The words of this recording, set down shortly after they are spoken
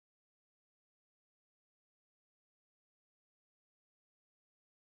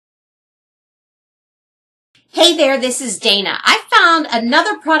Hey there, this is Dana. I found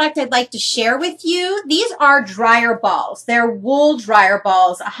another product I'd like to share with you. These are dryer balls. They're wool dryer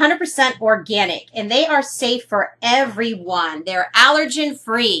balls, 100% organic, and they are safe for everyone. They're allergen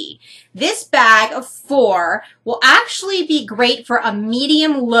free. This bag of 4 will actually be great for a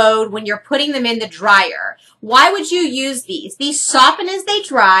medium load when you're putting them in the dryer. Why would you use these? These soften as they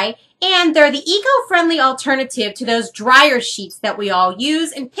dry, and they're the eco-friendly alternative to those dryer sheets that we all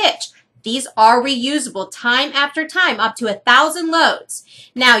use and pitch. These are reusable time after time, up to 1,000 loads.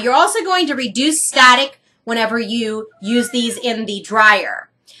 Now, you're also going to reduce static whenever you use these in the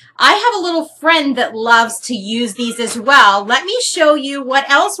dryer. I have a little friend that loves to use these as well. Let me show you what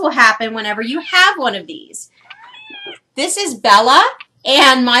else will happen whenever you have one of these. This is Bella,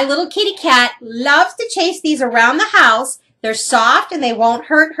 and my little kitty cat loves to chase these around the house. They're soft and they won't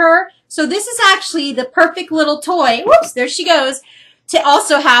hurt her. So this is actually the perfect little toy. Whoops, there she goes. To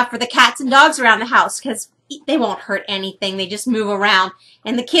also have for the cats and dogs around the house because they won't hurt anything. They just move around.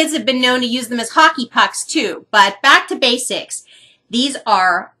 And the kids have been known to use them as hockey pucks too. But back to basics. These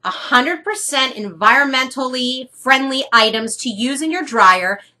are 100% environmentally friendly items to use in your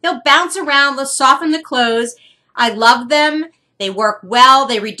dryer. They'll bounce around. They'll soften the clothes. I love them. They work well.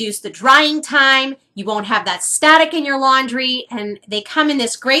 They reduce the drying time. You won't have that static in your laundry. And they come in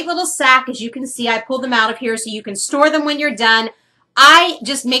this great little sack. As you can see, I pulled them out of here so you can store them when you're done. I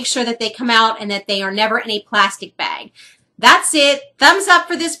just make sure that they come out and that they are never in a plastic bag. That's it. Thumbs up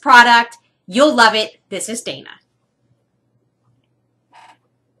for this product. You'll love it. This is Dana.